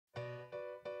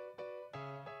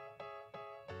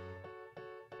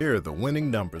Here are the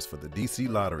winning numbers for the DC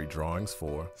Lottery drawings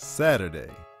for Saturday,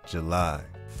 July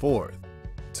 4th,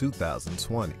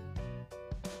 2020.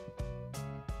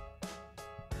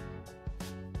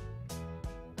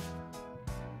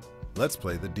 Let's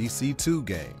play the DC2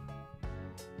 game.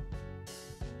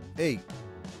 8,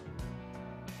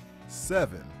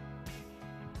 7.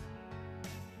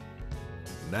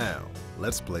 Now,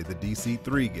 let's play the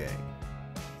DC3 game.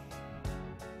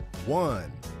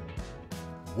 1,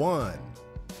 1,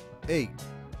 8.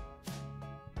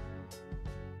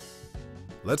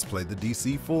 Let's play the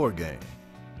DC4 game.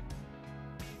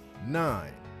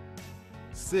 9,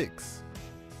 6,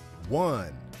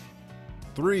 1,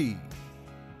 3.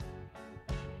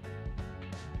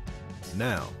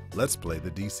 Now, let's play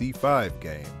the DC5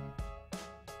 game.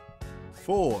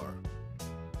 4,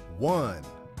 1,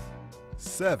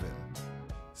 7,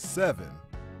 7,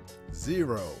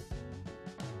 0.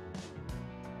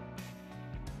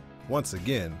 Once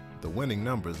again, the winning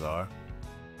numbers are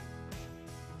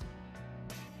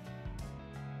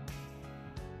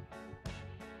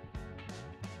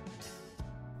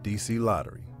DC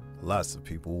Lottery. Lots of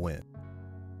people win.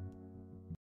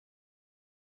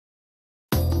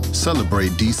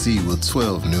 Celebrate DC with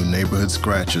 12 new neighborhood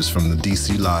scratchers from the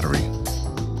DC Lottery.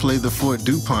 Play the Fort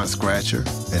DuPont Scratcher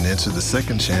and enter the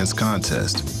Second Chance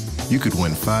contest. You could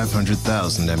win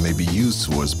 $500,000 that may be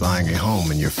used towards buying a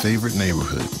home in your favorite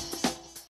neighborhood.